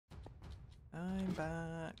I'm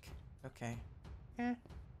back. Okay. Yeah.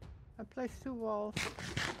 I placed 2 walls.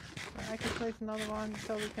 I can place another one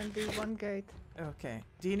so we can do 1 gate. Okay.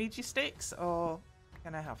 Do you need your sticks or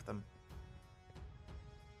can I have them?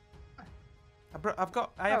 I have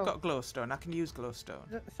got glowstone. I can use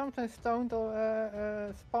glowstone. Something stoned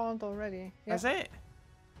or spawned already. Yeah. Is it?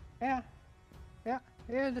 Yeah. Yeah.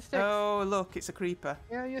 Here are the sticks. Oh, look, it's a creeper.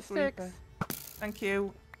 Here are your Creeper. sticks. Thank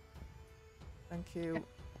you. Thank you.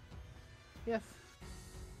 Yes.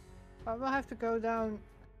 But we'll have to go down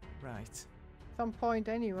Right. some point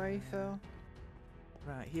anyway, so.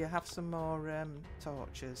 Right, here, have some more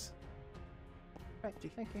torches. Right,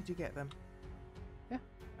 thank you. Did you get them? Yeah.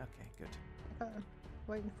 Okay, good. I got them.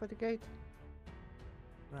 Waiting for the gate.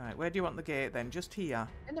 Right, where do you want the gate then? Just here?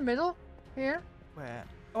 In the middle? Here? Where?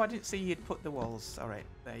 Oh, I didn't see you'd put the walls. All right,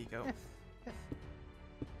 there you go. Yes. Yes.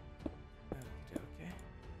 Okay.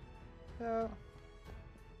 So.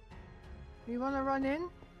 You want to run in?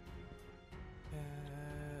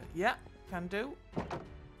 Yeah, can do.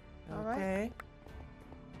 All Okay.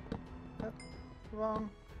 Oh, wrong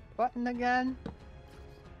button again.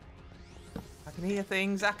 I can hear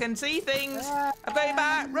things. I can see things. I'm going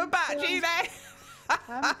back. Run back, Jeannie.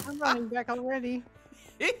 I'm running back already.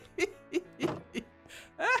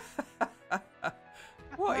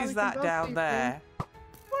 What is that down there?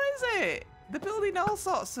 What is it? They're building all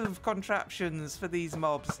sorts of contraptions for these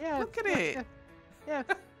mobs. Yes, Look at yes, it. Yes.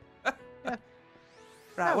 Yes.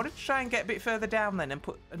 Right, I Oh. want to try and get a bit further down then and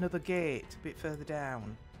put another gate a bit further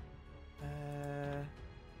down.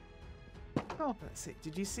 Oh. Let's see.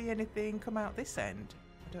 Did you see anything come out this end?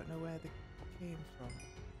 I don't know where they came from.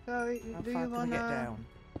 So How do far you can want we get to? down?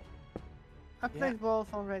 I placed walls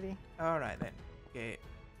already. All right then. Gate.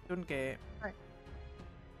 Done gate. Right.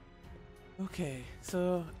 Okay.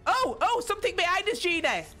 So. Oh! Something behind us,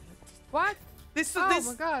 Jeannie. What? This. Oh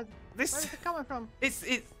my God! This. Where is it coming from? It's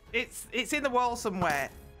in the wall somewhere.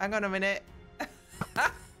 Hang on a minute.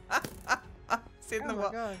 It's in the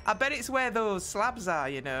wall. God. I bet it's where those slabs are,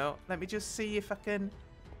 you know. Let me just see if I can.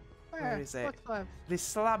 Where is it? What slabs? There's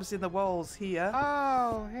slabs in the walls here.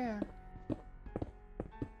 Oh, here.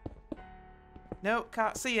 No,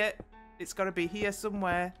 can't see it. It's got to be here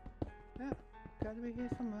somewhere. Yeah, gotta be here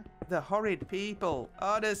somewhere. The horrid people,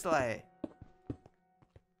 honestly.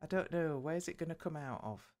 I don't know. Where's it going to come out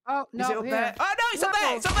of? Oh, no, Is it up here. there? Oh, no, it's up there.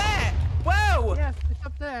 No. It's up there. Whoa. Yes, it's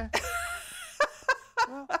up there.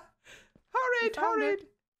 Well, Horrid, found horrid. it.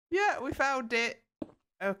 Yeah, we found it.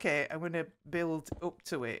 Okay, I'm going to build up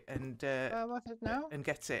to it and what's it now? and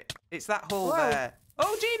get it. It's that hole Whoa. there.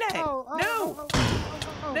 Oh, Jeannie. Oh, oh, no. oh, oh,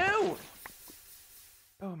 oh, oh. No.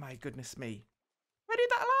 Oh, my goodness me. Where did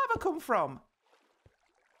that lava come from?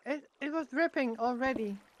 It was dripping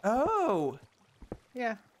already. Oh.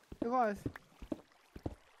 Yeah, it was.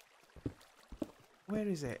 Where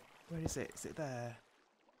is it? Where is it? Is it there?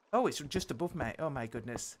 Oh, it's just above me. Oh, my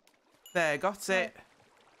goodness. There, got it.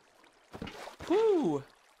 Whoo.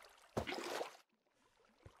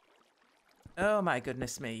 Oh, my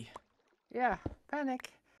goodness me. Yeah,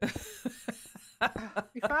 panic. We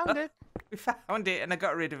found it. We found it and I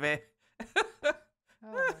got rid of it. Oh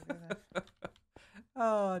my goodness.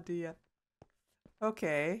 Oh, dear.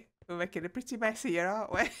 Okay. We're making a pretty mess here,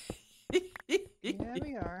 aren't we? Yeah,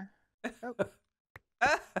 we are. Oh,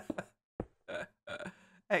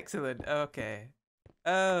 Excellent. Okay.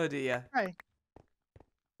 Oh, dear. right.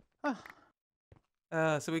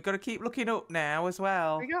 Oh, So we've got to keep looking up now as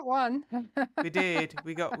well. we got one. We did.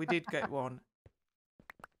 We did get one.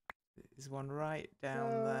 There's one right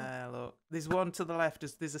down there. Look. There's one to the left.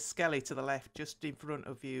 There's a skelly to the left, just in front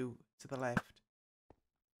of you to the left.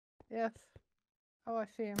 Yes. Oh, I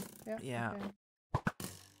see him. Yeah. Yeah. Okay.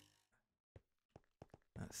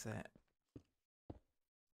 That's it.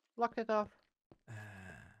 Locked it off.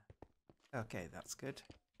 Okay, that's good.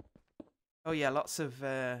 Oh yeah, lots of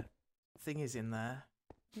thingies in there.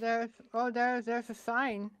 There's a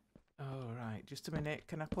sign. Oh right, just a minute.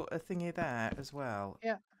 Can I put a thingy there as well?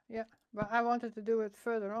 Yeah. But I wanted to do it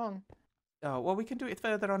further on. Oh well, we can do it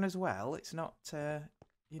further on as well. It's not,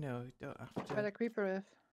 you know, you don't have to. Where the creeper is.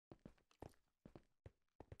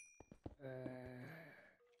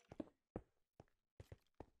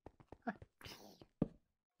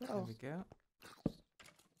 There we go.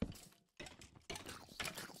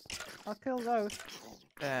 I'll kill those.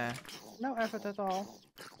 There. No effort at all.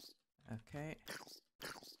 Okay.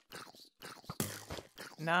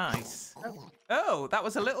 Nice. Oh. Oh, that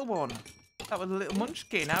was a little one. That was a little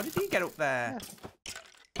munchkin. How did he get up there?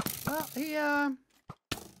 Well,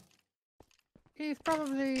 he's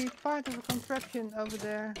probably part of a contraption over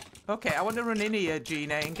there. Okay, I want to run in here,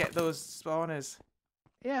 Gina, and get those spawners.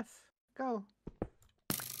 Yes. Go.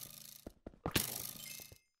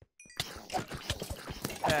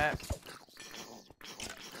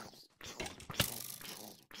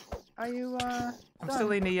 Are you I'm done?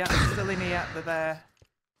 still in here. I'm still in here. They're there.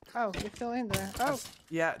 Oh, you're still in there. Oh.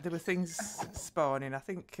 Yeah, there were things spawning. I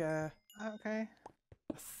think. Okay.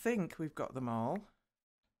 I think we've got them all.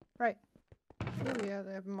 Right. Oh yeah,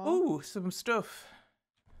 they have them all. Ooh, some stuff.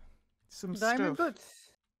 Some Diamond stuff. boots.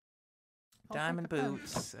 I'll take Diamond the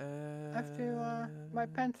pants. boots. I have to. My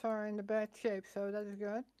pants are in a bad shape, so that is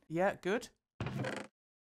good. Yeah, good.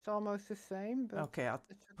 It's almost the same, but Okay, I'll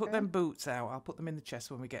it's okay. put them boots out. I'll put them in the chest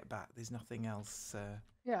when we get back. There's nothing else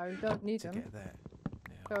Yeah, we don't need to them. get there.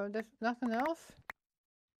 No. So there's nothing else?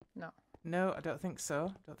 No. No, I don't think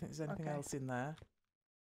so. Don't think there's anything Okay. else in there.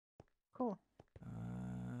 Cool.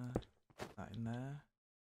 Put that in there.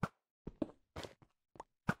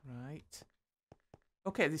 Right.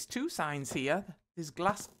 Okay, there's two signs here. There's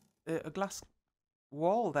a glass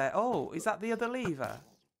wall there. Oh, is that the other lever?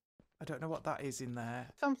 I don't know what that is in there.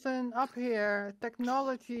 Something up here.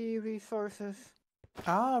 Technology resources.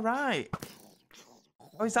 Ah, right.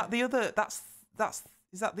 Oh, is that the other?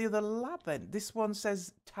 Is that the other lab then? This one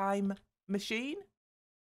says time machine.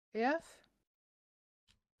 Yes.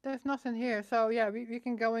 There's nothing here, so yeah, we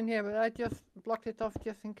can go in here, but I just blocked it off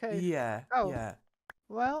just in case. Yeah. Oh. Yeah.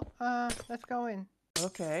 Well, let's go in.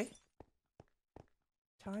 Okay.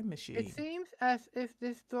 Time machine. It seems as if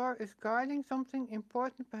this door is guarding something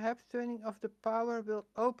important. Perhaps turning off the power will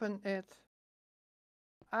open it.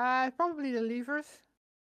 Probably the levers.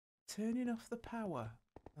 Turning off the power.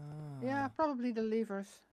 Ah. Yeah, probably the levers.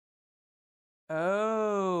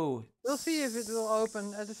 Oh. We'll see if it will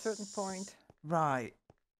open at a certain point. Right.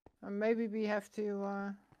 And maybe we have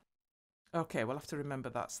to. Okay, we'll have to remember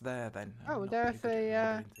that's there then. Oh, I'm not there's very good at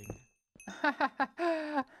a remembering things.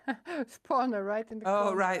 spawner right in the corner.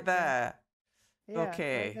 Oh, right there. Yeah,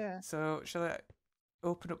 Okay. right there. So shall I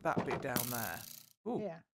open up that bit down there? Ooh.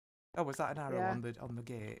 Yeah, Oh, was that an arrow Yeah. on the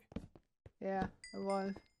gate? yeah, it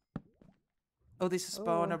was. Oh, there's a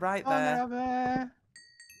spawner right Spawner there. up there.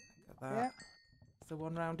 Look at that. Yeah. The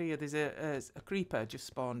one round here. There's a creeper just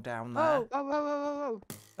spawned down there. Oh, oh, oh, oh,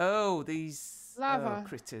 oh, Oh, these Lava.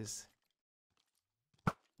 critters.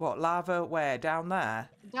 What, lava where? Down there?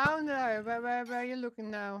 oh. Down there, where are you looking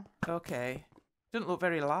now? Okay. Doesn't look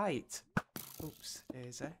very light. Oops,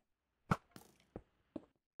 Daisy.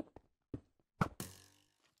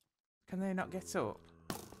 Can they not get up?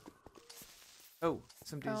 Oh,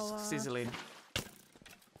 somebody's I'll, sizzling.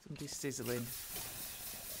 Somebody's sizzling.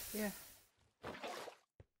 Yeah.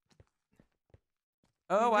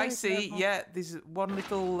 Oh, Be I very see. careful. Yeah, there's one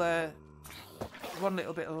little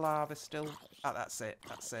bit of lava still. Oh, that's it.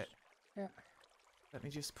 That's it. Yeah. Let me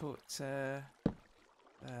just put A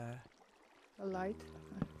light.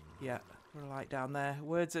 yeah, put a light down there.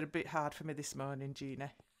 Words are a bit hard for me this morning,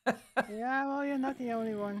 Jeannie. Yeah, well, you're not the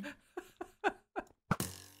only one.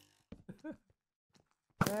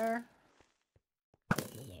 There.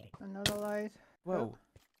 Another light. Whoa.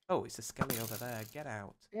 Oh, it's a skelly over there. Get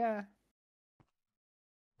out. Yeah.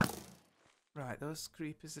 Right, those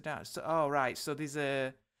creepers are down. So, oh, right. So there's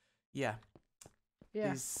a, yeah. Yeah,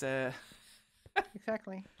 There's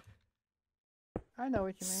exactly. I know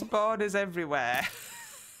what you mean. spawners everywhere.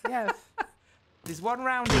 Yes. There's one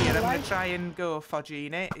round here. I'm Right. gonna try and go for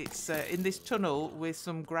Jeannie. It's in this tunnel with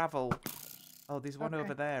some gravel. Oh, there's one Okay.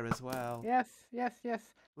 over there as well. Yes, yes, yes.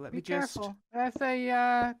 Let Be me just. careful. There's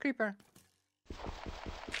a creeper.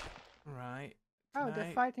 Right. Oh, Can they're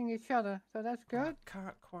I- fighting each other, so that's Oh, I good.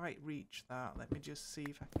 can't quite reach that. Let me just see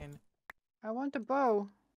if I can. I want a bow.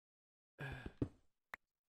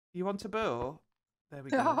 You want a bow? There we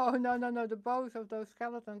go. No, no, no, no, the bows of those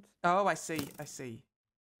skeletons. Oh, I see. I see.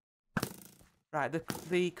 Right,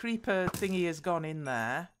 the creeper thingy has gone in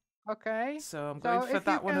there, Okay. so I'm So going for if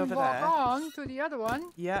that you one can over walk there. on to the other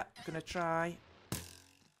one. Yeah, gonna try.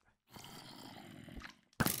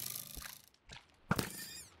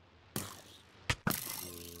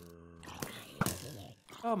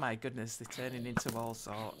 Oh my goodness, they're turning into all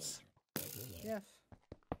sorts. Yes.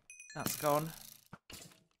 That's gone.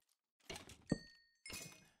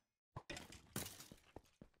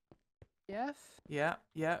 Yes. Yeah,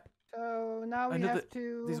 yeah. So now we Another- have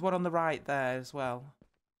to. There's one on the right there as well.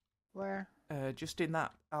 Where? Just in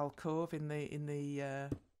that alcove in the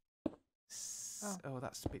Oh.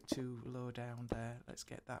 that's a bit too low down there. Let's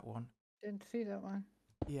get that one. Didn't see that one.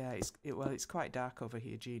 Yeah, well, it's quite dark over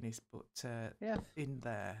here, Jeannie, but Yes. in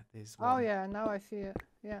there there's one. Oh yeah, now I see it.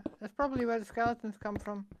 Yeah, that's probably where the skeletons come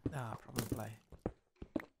from. Ah, probably.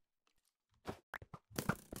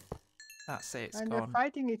 That's it. It's and gone. they're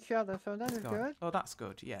fighting each other, so that It's is gone. good. Oh, that's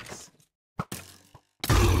good. Yes.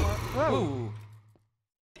 Whoa! Ooh.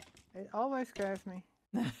 It always scares me.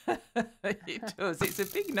 It does. It's a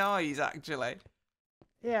big noise, actually.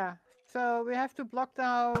 Yeah. So we have to block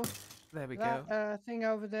now There we go. that thing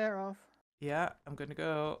over there off. Yeah, I'm gonna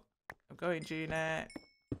go. I'm going, Gina.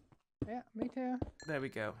 Yeah, me too. There we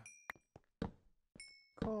go.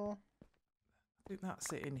 Cool. I think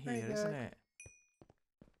that's it in Very here, isn't good. it?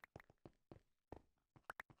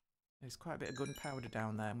 There's quite a bit of gunpowder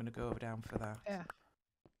down there. I'm gonna go down for that. Yeah.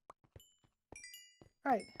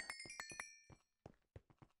 Right.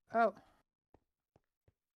 Oh.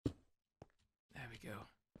 There we go.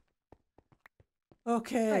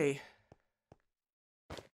 Okay.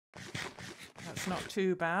 That's not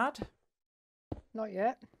too bad. Not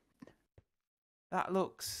yet. That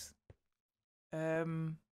looks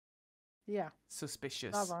Yeah.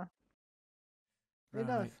 suspicious. Lava. It does.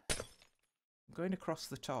 Right. I'm going across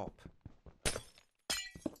the top.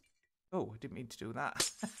 Oh, I didn't mean to do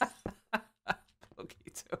that. Plug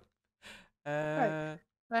it up. Right.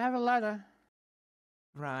 I have a ladder.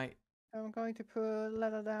 Right. I'm going to put a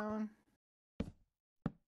ladder down.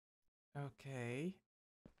 Okay.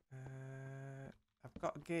 I've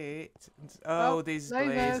got a gate. Oh, these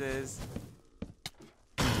blazers.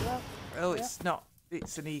 Well, Oh, it's not.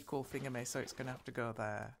 It's an equal thingamy, so it's going to have to go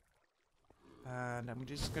there. And I'm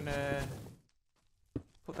just going to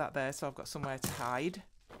put that there so I've got somewhere to hide.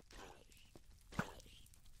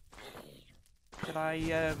 Can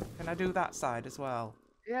I do that side as well?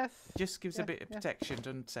 yes. Just gives a Yes, bit of yes. protection,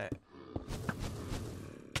 doesn't it?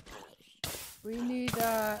 We need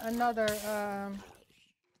another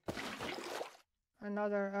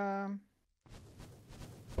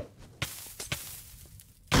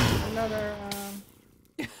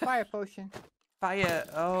fire potion. Fire.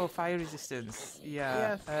 Oh, fire resistance.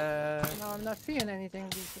 Yeah. Yes. No, I'm not seeing anything.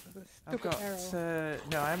 This I've stupid got. arrow.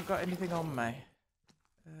 No, I haven't got anything on me.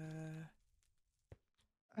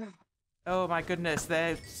 Oh my goodness,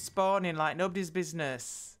 they're spawning like nobody's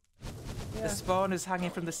business. The Yeah. spawners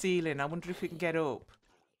hanging from the ceiling. I wonder if we can get up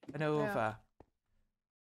and over.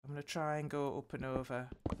 I'm gonna try and go up and over,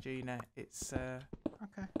 Gina. It's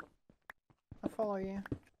Okay. I'll follow you.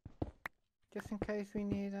 Just in case we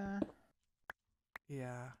need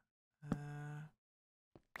yeah.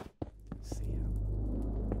 Let's see.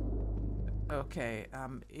 Okay,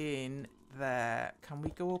 I'm in there. Can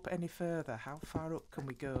we go up any further? How far up can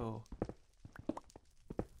we go?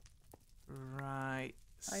 Right.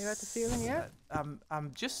 Are you at the ceiling yet?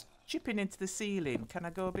 I'm just chipping into the ceiling. Can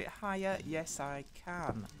I go a bit higher? Yes, I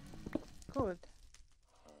can. Good.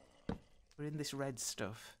 We're in this red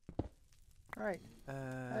stuff. Right.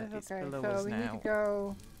 That is It's okay. below So us we now. need to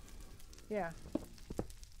go. Yeah.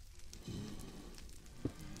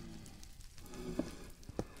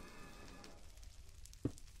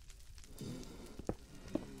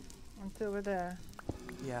 Until we're there.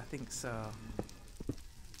 Yeah, I think so.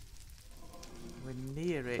 We're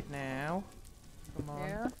near it now. Come on.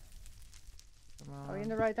 Yeah. Come on. Are we in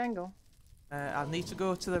the right angle? I'll need to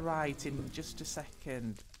go to the right in just a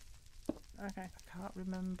second. Okay. I can't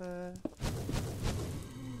remember.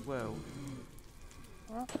 Whoa.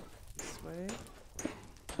 Well, This way.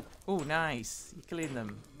 Oh, nice. You're killing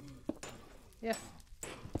them. yes.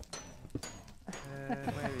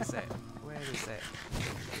 Where is it? Where is it?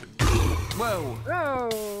 Whoa!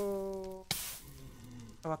 Oh.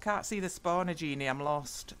 Oh, I can't see the spawner, Jeannie. I'm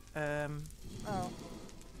lost. Oh.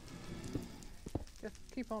 Just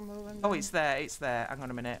keep on moving. Oh, then. it's there. It's there. Hang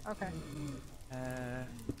on a minute. Okay.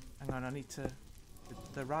 Hang on. I need to.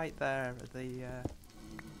 The right there. The.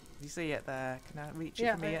 You see it there? Can I reach it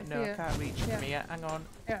Yeah, from I here? see No, I it. can't reach it Yeah. from here. Hang on.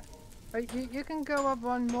 But you can go up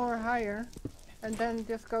one more higher, and then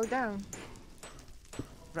just go down.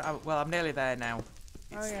 Right, well, I'm nearly there now.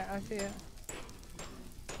 Oh yeah, I see it.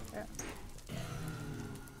 Yeah.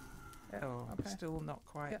 Yeah. Oh, okay. still not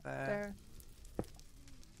quite Yeah, there.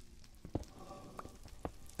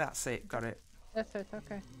 That's it. Got it. That's it.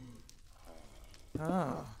 Okay.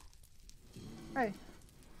 Oh, Hey.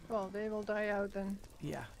 Well, they will die out then.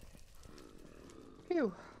 yeah.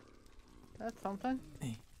 Phew. That's something.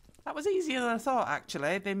 That was easier than I thought.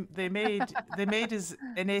 Actually, they made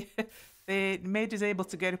they made us able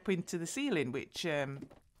to get up into the ceiling, which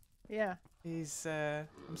Yeah. is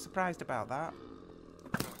I'm surprised about that,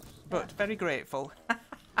 but very grateful.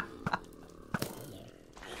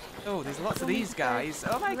 Oh, there's lots of Don't need these to guys.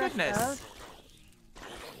 Oh my rest goodness. out.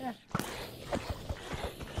 Yeah.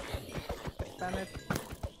 Damn it.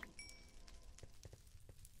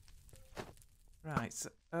 Right. So,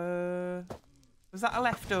 Was that a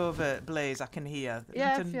leftover blaze I can hear?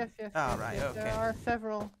 Yes, Didn't- yes, yes. Oh, yes, right, yes. okay. There are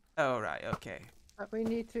several, Oh, right, okay. but we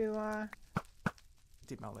need to.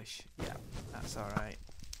 Demolish. Yeah, that's all right.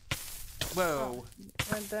 Whoa.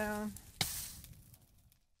 Went down.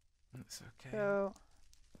 That's okay. So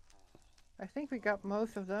I think we got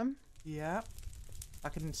most of them. Yeah. I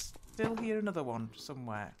can still hear another one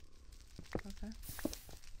somewhere. Okay.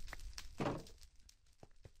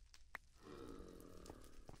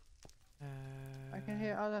 I can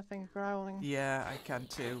hear other things growling. Yeah, I can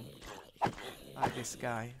too. Like this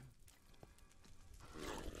guy.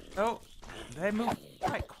 Oh, they move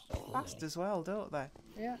quite fast as well, don't they?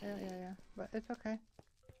 Yeah. But it's okay.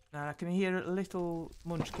 Now I can hear a little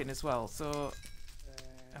munchkin as well, so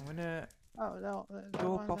I'm gonna Oh, no.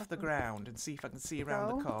 go up off the ground and see if I can see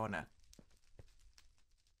around the corner.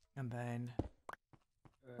 And then...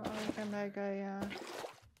 Well, we can make a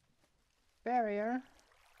barrier.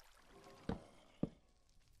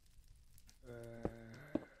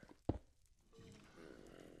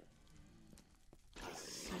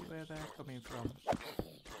 See where they're coming from.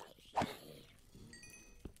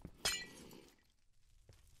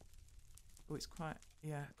 Oh, it's quite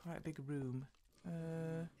a big room.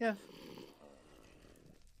 Yes.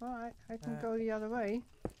 Well, I can go the other way.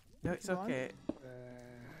 No, it's Go on. okay.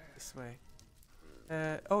 This way.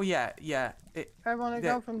 Oh yeah. I want to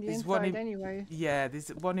go from the there's one inside anyway. Yeah, there's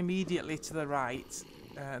one immediately to the right,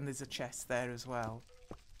 and there's a chest there as well.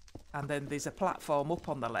 And then there's a platform up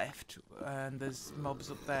on the left, and there's mobs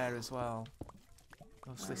up there as well.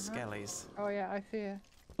 Mostly skellies. Oh yeah, I see it.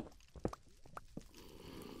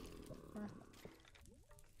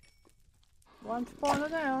 One spawner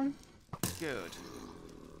down. Good.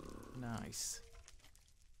 Nice.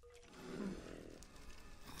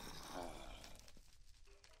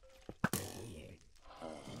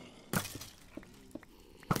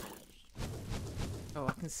 Oh,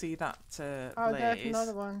 I can see that Oh, blaze. there's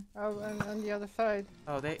another one. Oh, and on the other side.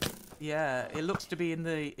 Oh, yeah, it looks to be in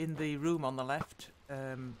the room on the left.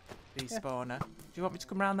 The spawner. Do you want me to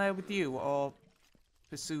come round there with you, or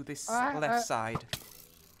pursue this left side?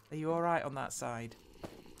 Are you all right on that side?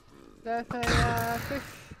 There's a fish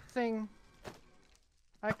thing.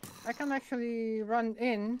 I can actually run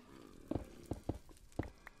in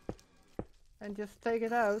and just take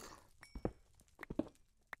it out.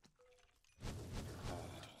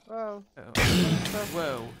 Whoa.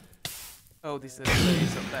 Whoa. Oh, there's a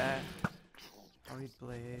blaze up there. Horrid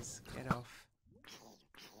blaze. Get off.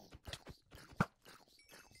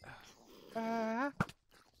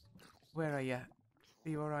 Where are you? Are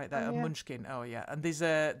you alright there? A munchkin. Oh yeah. And there's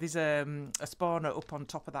a spawner up on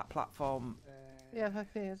top of that platform. Yes, I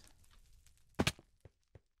see it.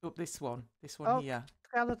 Up this one. This one here.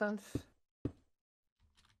 Skeletons.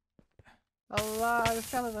 A lot of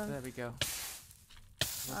skeletons. There we go.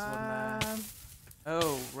 There's one there.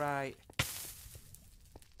 Oh, right.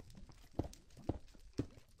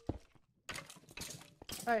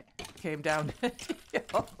 Right. Came down a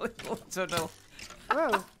little tunnel.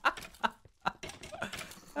 Whoa.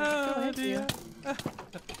 Oh dear.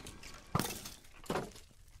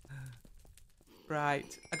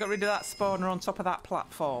 Right. I got rid of that spawner on top of that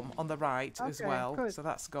platform on the right as well. Good. So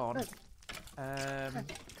that's gone. Good. I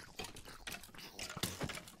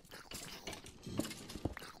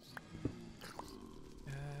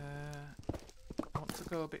want to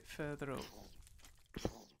go a bit further up.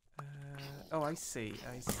 Oh, I see.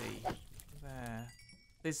 There.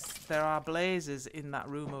 There are blazes in that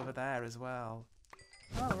room over there as well.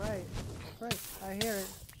 Oh, right. Great. I hear it.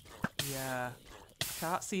 Yeah.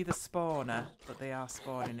 Can't see the spawner, but they are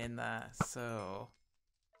spawning in there, so...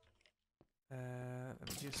 let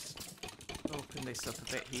me just open this up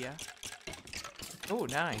a bit here. Oh,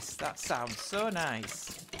 nice. That sounds so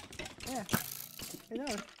nice. Yeah. It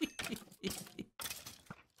does.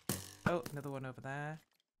 Oh, another one over there.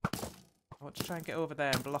 I want to try and get over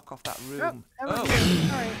there and block off that room. Oh!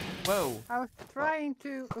 Sorry. Whoa! I was trying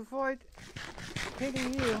to avoid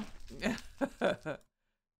hitting you.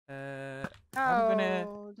 I'm gonna...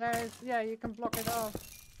 there's... Yeah, you can block it off.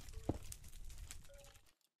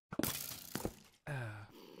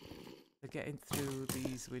 They're getting through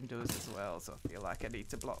these windows as well, so I feel like I need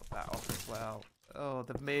to block that off as well. Oh,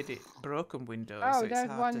 they've made it broken windows. Oh, so it's there's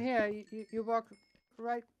hard one to... here. You walked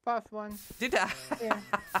right past one. Did I? Yeah.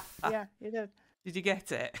 Yeah, you did. Did you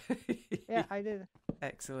get it? Yeah, I did.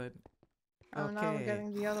 Excellent. Oh, Okay. now I'm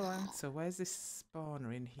getting the other one. So where's this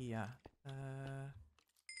spawner in here?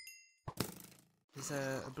 There's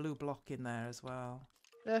a blue block in there as well.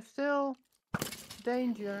 There's still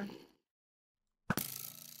danger.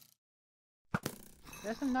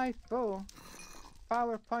 That's a nice bow.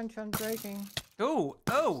 Power punch on breaking. Oh,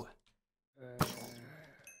 oh!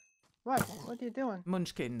 What? What are you doing?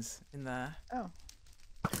 Munchkins in there. Oh.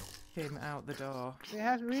 Came out the door. We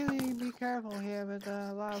have to really be careful here with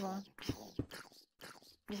lava.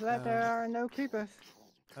 I'm glad there are no creepers.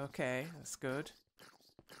 Okay, that's good.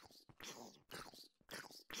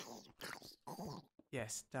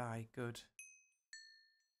 Yes, die. Good.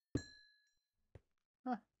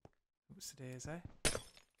 Huh. Oops, daisy.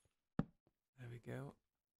 There we go.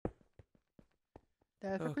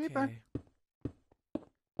 There's a creeper.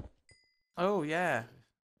 Oh, yeah.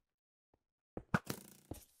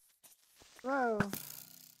 Whoa.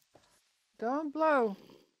 Don't blow.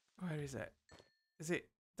 Where is it? Is it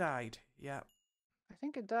died? Yeah. I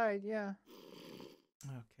think it died, yeah.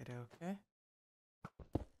 Okay, okay.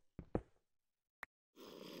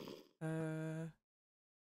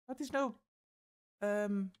 Oh, there's no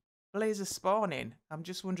lasers spawning. I'm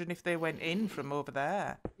just wondering if they went in from over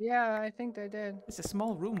there. Yeah, I think they did. It's a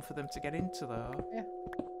small room for them to get into, though. Yeah,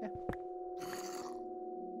 yeah.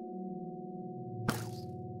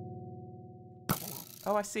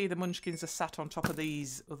 Oh, I see. The munchkins are sat on top of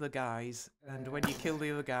these other guys, and when you kill the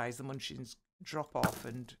other guys, the munchkins drop off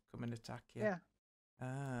and come and attack you. Yeah.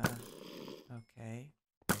 Ah, okay.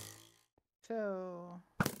 So...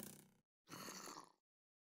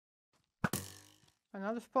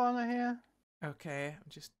 Another spawner here. Okay, I'm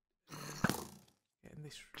just getting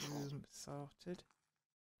this room sorted.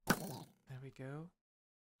 There we go.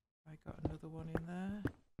 I got another one in there.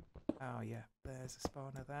 Oh yeah, there's a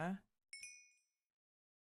spawner there.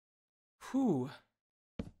 Whew.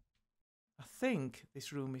 I think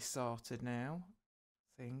this room is sorted now.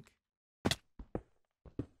 I think.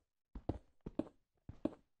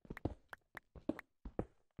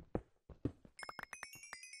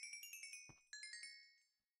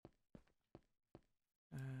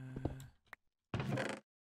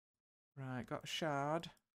 Right, got a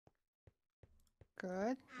shard.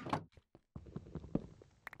 Good.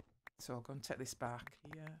 So I'll go and take this back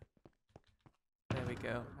here. There we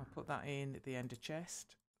go. I'll put that in at the ender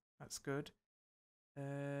chest. That's good. Do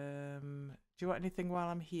you want anything while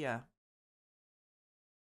I'm here?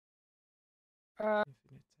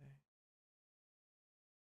 Infinity.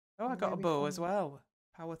 Oh, I got a bow as well.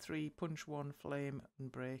 Power 3, punch 1, flame,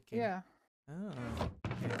 and breaking. Yeah. Oh,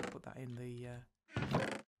 okay, I'll put that in the...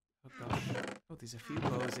 Oh gosh. Oh, there's a few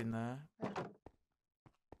bows in there.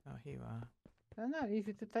 Oh, here you are. They're not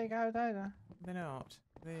easy to take out either. They're not.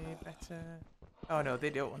 They better... Oh no,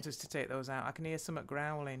 they don't want us to take those out. I can hear something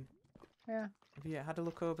growling. Yeah. Have you had a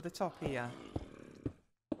look over the top here?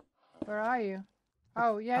 Where are you?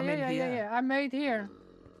 Oh, yeah, yeah. I made here.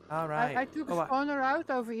 All right. I took a spawner out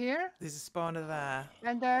over here. There's a spawner there.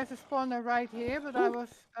 And there's a spawner right here, but I was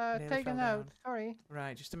taken out. Sorry.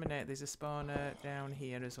 Right, just a minute. There's a spawner down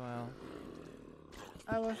here as well.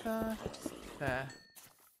 I was... There.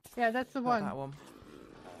 Yeah, that's the one. That one.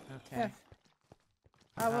 Okay. Yes.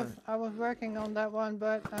 I was working on that one,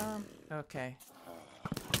 but Okay.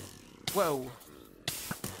 Whoa.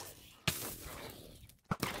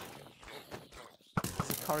 There's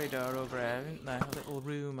a corridor over there, isn't there? A little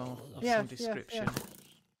room of some description. Yes.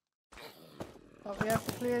 Oh, we have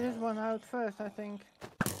to clear this one out first, I think.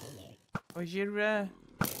 Oh, is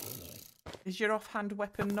your offhand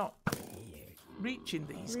weapon not reaching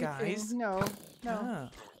these guys? No. Ah.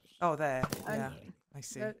 Oh, there. Yeah, I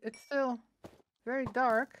see. It's still very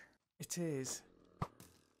dark. It is.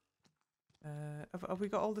 Have we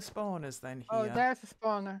got all the spawners then here? Oh, there's a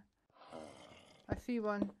spawner. I see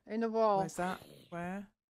one in the wall. Where's that? Where?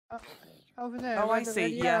 Over there. Oh, I see.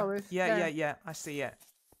 Yeah. Yeah. Yeah. I see it.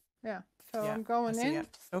 Yeah. So yeah, I'm going in.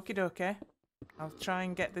 Okie dokie. I'll try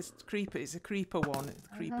and get this creeper. It's a creeper one.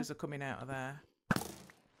 The creepers are coming out of there.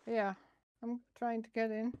 Yeah. I'm trying to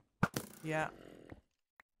get in. Yeah.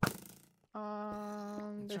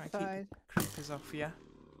 On this try and side. keep the creepers off you.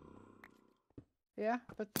 Yeah,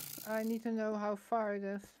 but I need to know how far it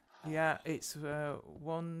is. Yeah, it's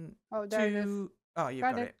 1, Oh, there 2. it is. Oh, you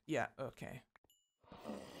got it. Yeah, okay.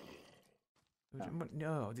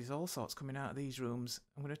 No, there's all sorts coming out of these rooms.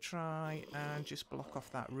 I'm going to try and just block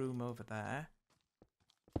off that room over there.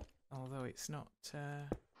 Although it's not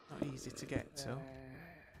easy to get to.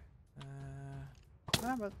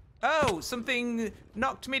 But oh, something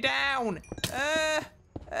knocked me down!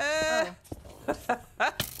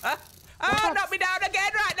 Oh, knocked me down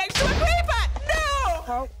again right next to a creeper! No!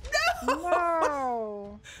 Oh. No!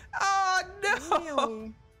 No! Oh, no!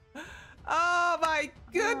 Really? Oh, my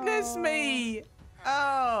goodness me!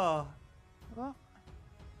 Oh. Well,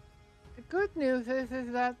 the good news is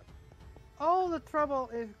that all the trouble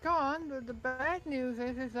is gone, but the bad news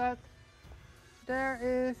is that there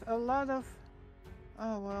is a lot of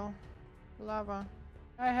Oh well. Lava.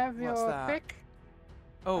 I have What's your that? pick.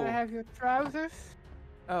 Oh. I have your trousers.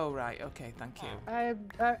 Oh, right. Okay, thank you.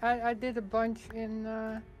 I did a bunch in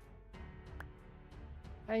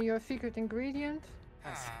and your secret ingredient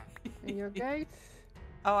and your gates.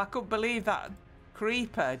 Oh, I couldn't believe that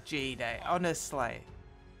creeper, Jeannie. Honestly,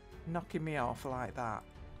 knocking me off like that.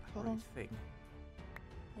 Horrid thing.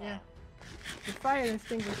 Yeah. The fire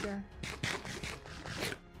extinguisher.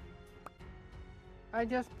 I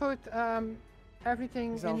just put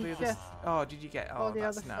everything Is in all the the other chest. Oh, did you get? Oh, All the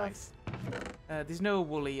that's other nice. There's no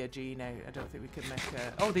wool here, Jeannie. I don't think we can make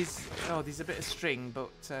a... Oh, there's a bit of string, but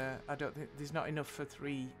I don't think there's not enough for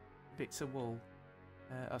 3 bits of wool.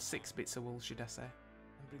 Or 6 bits of wool, should I say.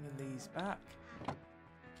 I'm bringing these back.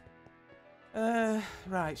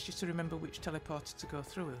 Right, it's just to remember which teleporter to go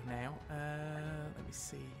through now. Let me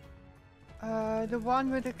see. The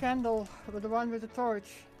one with the candle, the one with the torch.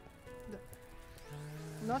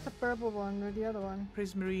 Not the purple one, but the other one.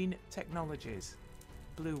 Prismarine Technologies.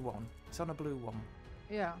 Blue one. It's on a blue one.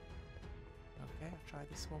 Yeah. Okay, I'll try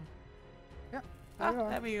this one. Yep.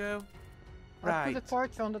 There we go. I Right. put a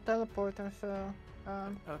torch on the teleporter, so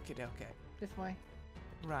Okay. this way.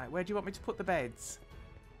 Right, where do you want me to put the beds?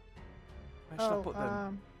 Where should I put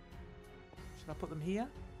them? Should I put them here?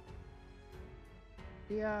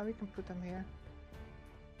 Yeah, we can put them here.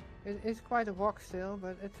 It's quite a walk still,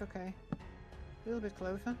 but it's okay. A little bit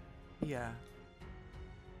closer. Yeah.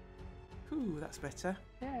 Ooh, that's better.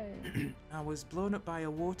 Yay. I was blown up by a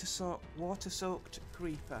water-soaked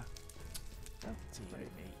creeper. Oh, Dear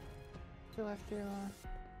me. Still have to.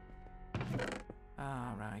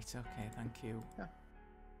 Ah, right. Okay, thank you. Yeah.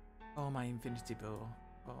 Oh, my infinity bow.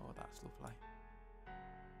 Oh, that's lovely.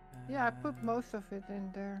 Yeah, I put most of it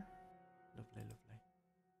in there. Lovely, lovely.